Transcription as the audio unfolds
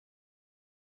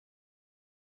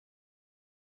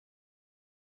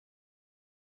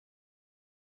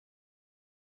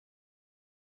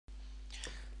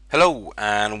Hello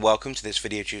and welcome to this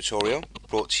video tutorial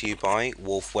brought to you by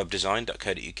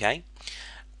WolfWebDesign.co.uk.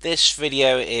 This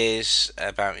video is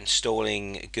about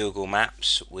installing Google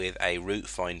Maps with a route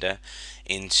finder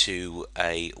into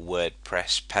a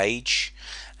WordPress page.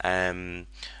 I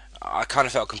kind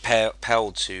of felt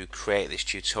compelled to create this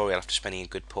tutorial after spending a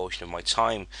good portion of my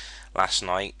time last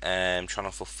night trying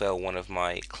to fulfill one of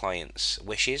my clients'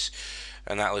 wishes,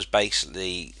 and that was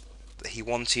basically he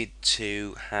wanted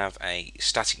to have a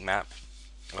static map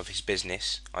of his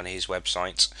business on his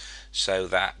website so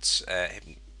that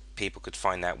people could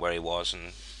find out where he was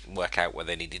and work out where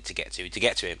they needed to get to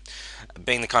him.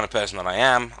 Being the kind of person that I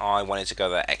am, I wanted to go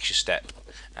that extra step,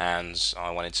 and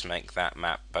I wanted to make that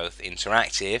map both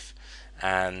interactive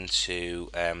and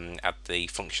to add the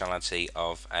functionality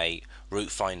of a route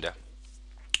finder.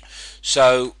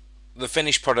 So the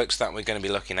finished products that we're going to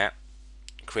be looking at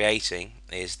creating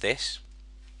is this.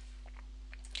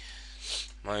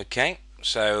 Okay,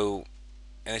 so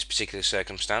in this particular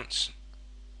circumstance,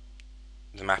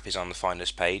 the map is on the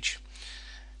Finders page,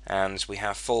 and we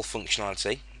have full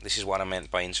functionality. This is what I meant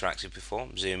by interactive before.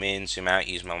 Zoom in, zoom out,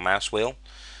 use my mouse wheel.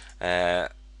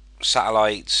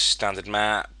 Satellites, standard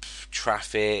map,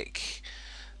 traffic,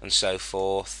 and so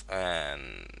forth.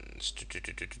 And if we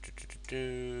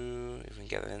can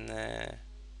get that in there.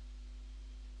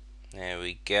 There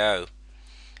we go.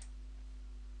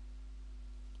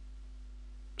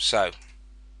 So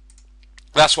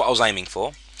that's what I was aiming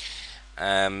for,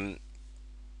 as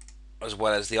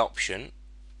well as the option.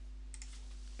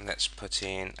 Let's put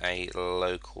in a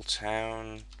local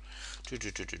town.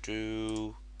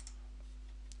 There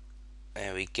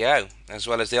we go. As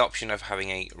well as the option of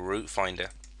having a route finder,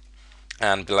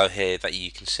 and below here that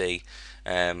you can see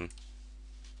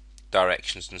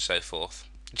directions and so forth.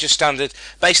 Just standard,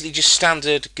 basically just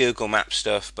standard Google Maps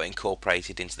stuff, but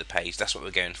incorporated into the page. That's what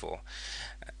we're going for.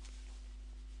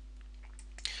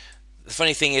 The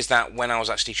funny thing is that when I was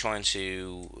actually trying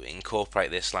to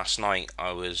incorporate this last night,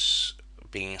 I was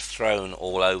being thrown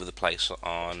all over the place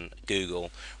on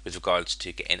Google with regards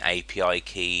to getting API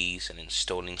keys and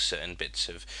installing certain bits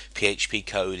of PHP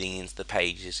coding into the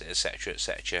pages, etc.,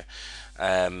 etc.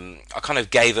 I kind of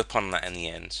gave up on that in the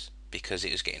end because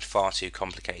it was getting far too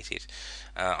complicated.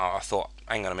 I thought,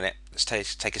 hang on a minute, let's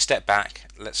take a step back.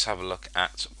 Let's have a look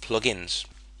at plugins.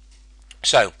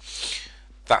 So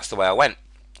that's the way I went.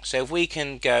 So if we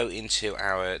can go into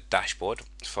our dashboard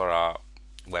for our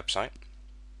website.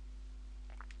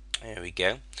 There we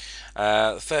go.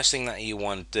 The first thing that you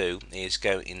want to do is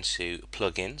go into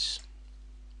plugins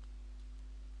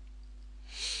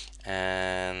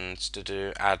and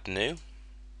to add new.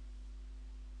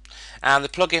 And the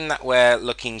plugin that we're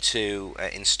looking to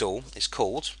install is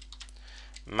called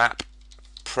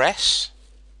MapPress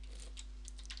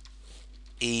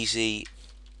Easy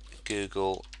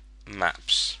Google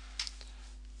Maps.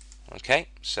 Okay,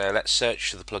 so let's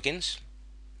search for the plugins.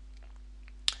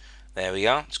 There we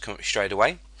are, it's come up straight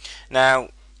away. Now,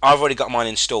 I've already got mine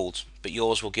installed, but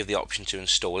yours will give the option to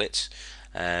install it.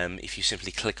 If you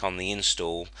simply click on the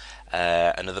install,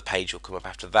 another page will come up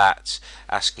after that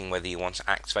asking whether you want to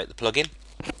activate the plugin.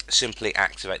 Simply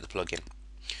activate the plugin.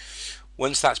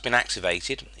 Once that's been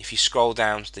activated, if you scroll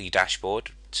down to the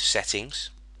dashboard to settings,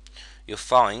 you'll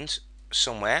find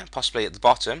somewhere, possibly at the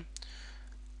bottom,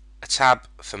 a tab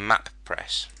for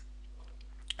MapPress.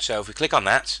 So if we click on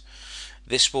that,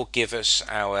 this will give us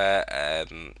our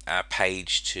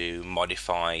page to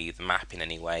modify the map in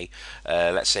any way.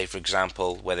 Let's say, for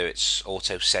example, whether it's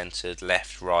auto-centered,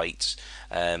 left, right.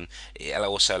 It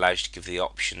also allows you to give the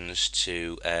options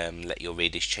to let your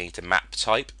readers change the map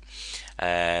type.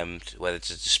 Whether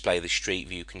to display the street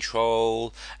view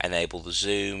control, enable the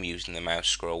zoom using the mouse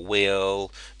scroll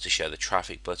wheel, to show the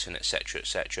traffic button, etc.,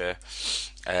 etc.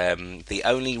 The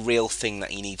only real thing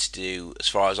that you need to do, as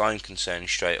far as I'm concerned,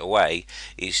 straight away,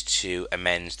 is to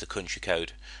amend the country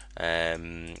code.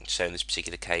 So in this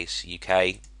particular case,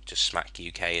 UK, just smack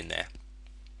UK in there,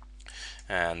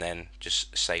 and then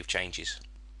just save changes.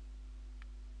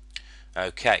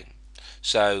 Okay,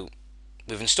 so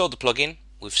we've installed the plugin.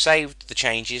 We've saved the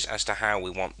changes as to how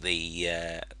we want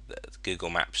the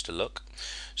Google Maps to look.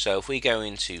 So if we go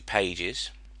into Pages,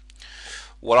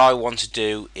 what I want to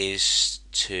do is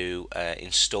to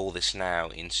install this now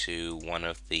into one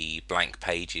of the blank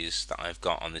pages that I've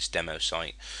got on this demo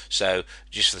site. So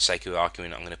just for the sake of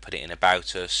argument, I'm going to put it in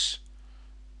About Us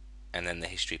and then the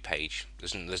history page.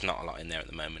 There's not a lot in there at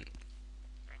the moment.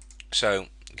 So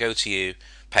go to your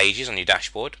Pages on your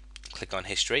dashboard, click on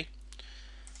History.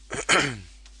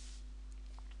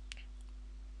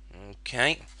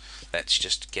 Okay, let's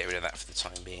just get rid of that for the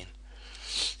time being.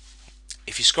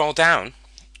 If you scroll down,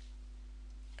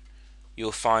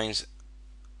 you'll find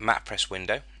MapPress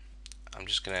window. I'm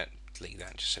just going to delete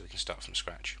that just so we can start from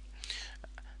scratch.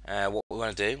 What we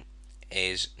want to do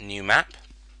is new map,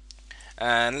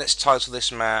 and let's title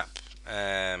this map,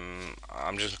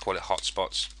 I'm just going to call it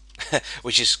hotspots,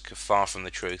 which is far from the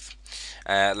truth.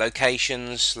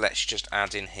 Locations, let's just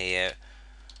add in here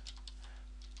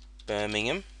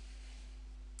Birmingham.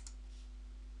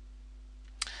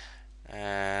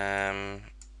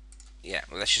 Yeah,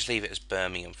 well, let's just leave it as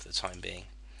Birmingham for the time being.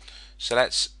 So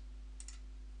let's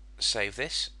save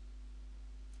this.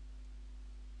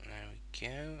 There we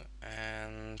go,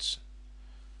 and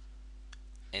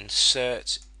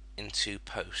insert into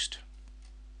post.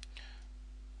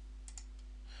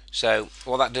 So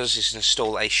what that does is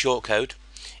install a shortcode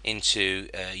into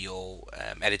your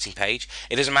editing page.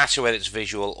 It doesn't matter whether it's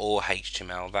visual or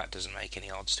HTML, that doesn't make any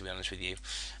odds, to be honest with you.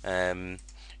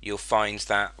 You'll find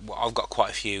that I've got quite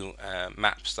a few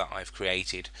maps that I've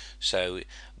created. So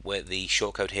where the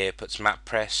shortcode here puts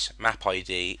MapPress map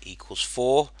ID equals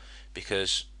 4,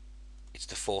 because it's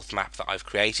the 4th map that I've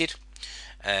created.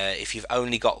 If you've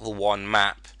only got the one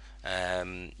map,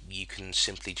 you can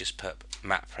simply just put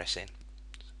MapPress in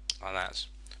like that.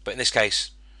 But in this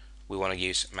case, we want to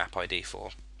use map ID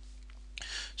 4.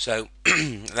 So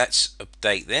let's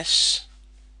update this,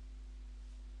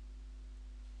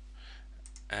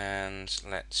 and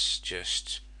let's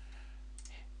just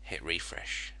hit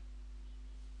refresh.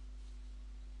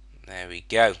 There we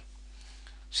go.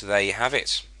 So there you have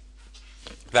it.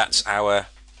 That's our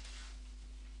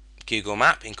Google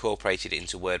Map incorporated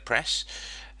into WordPress.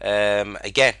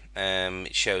 Again,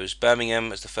 it shows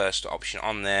Birmingham as the first option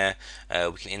on there.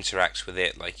 We can interact with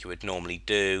it like you would normally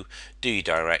do your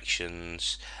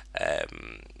directions.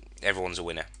 Everyone's a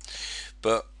winner.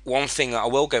 But one thing that I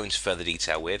will go into further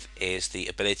detail with is the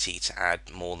ability to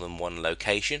add more than one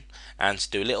location and to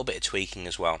do a little bit of tweaking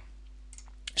as well.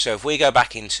 So if we go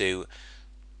back into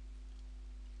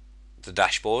the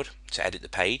dashboard to edit the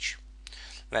page,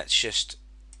 let's just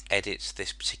edit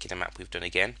this particular map we've done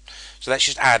again. So let's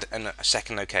just add a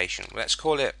second location. Let's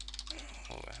call it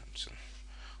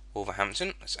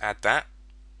Wolverhampton. Let's add that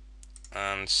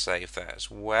and save that as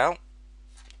well.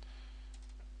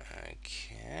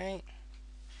 Okay.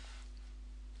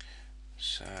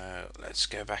 So let's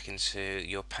go back into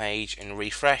your page and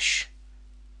refresh.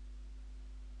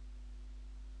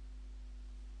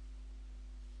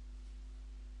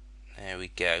 There we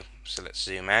go. So let's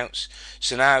zoom out.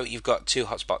 So now you've got 2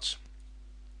 hotspots.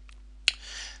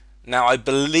 Now I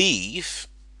believe,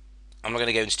 I'm not going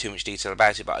to go into too much detail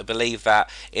about it, but I believe that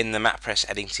in the MapPress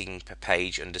editing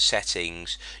page under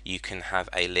settings, you can have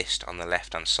a list on the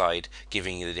left hand side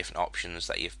giving you the different options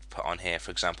that you've put on here.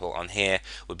 For example, on here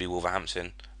would be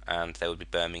Wolverhampton, and there would be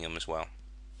Birmingham as well.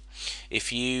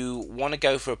 If you want to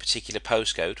go for a particular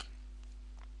postcode,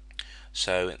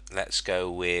 so let's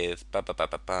go with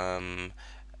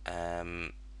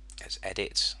let's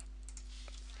edit.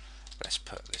 Let's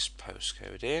put this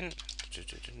postcode in,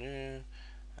 and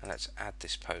let's add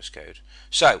this postcode.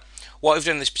 So what we've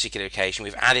done on this particular occasion,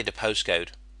 we've added a postcode.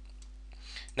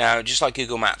 Now, just like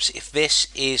Google Maps, if this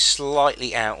is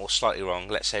slightly out or slightly wrong,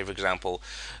 let's say for example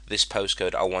this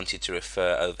postcode I wanted to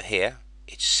refer over here,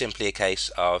 it's simply a case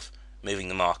of moving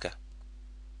the marker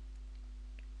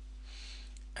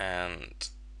and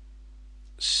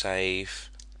save.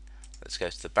 Let's go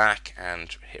to the back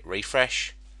and hit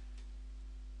refresh.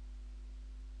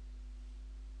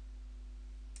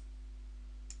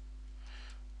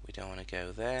 We don't want to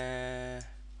go there.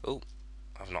 Oh,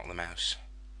 I've knocked the mouse.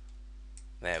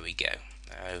 There we go.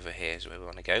 Over here is where we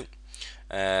want to go.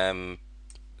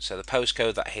 So the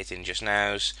postcode that I hit in just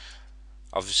now's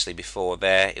obviously before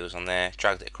there, it was on there,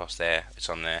 dragged it across there, it's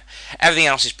on there. Everything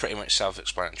else is pretty much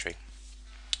self-explanatory.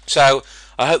 So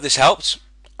I hope this helped.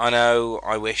 I know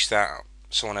I wish that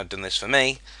someone had done this for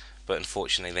me, but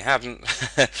unfortunately they haven't.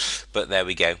 But there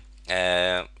we go.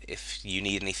 If you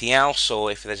need anything else,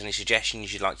 or if there's any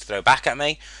suggestions you'd like to throw back at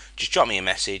me, just drop me a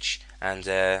message, and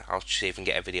I'll see if I can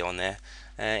get a video on there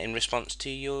in response to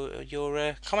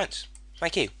your comments.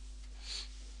 Thank you.